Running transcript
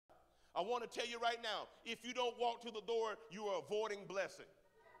I want to tell you right now, if you don't walk to the door, you are avoiding blessing.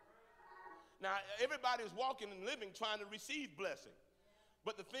 Now, everybody's walking and living trying to receive blessing.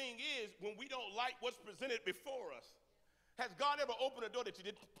 But the thing is, when we don't like what's presented before us, has God ever opened a door that you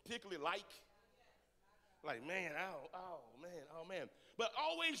didn't particularly like? Like, man, oh, man. But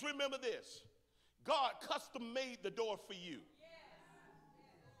always remember this. God custom made the door for you.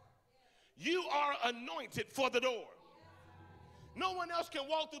 You are anointed for the door. No one else can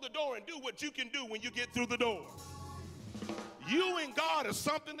walk through the door and do what you can do when you get through the door. You and God are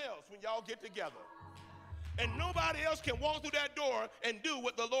something else when y'all get together. And nobody else can walk through that door and do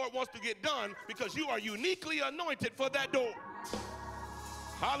what the Lord wants to get done because you are uniquely anointed for that door.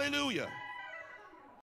 Hallelujah.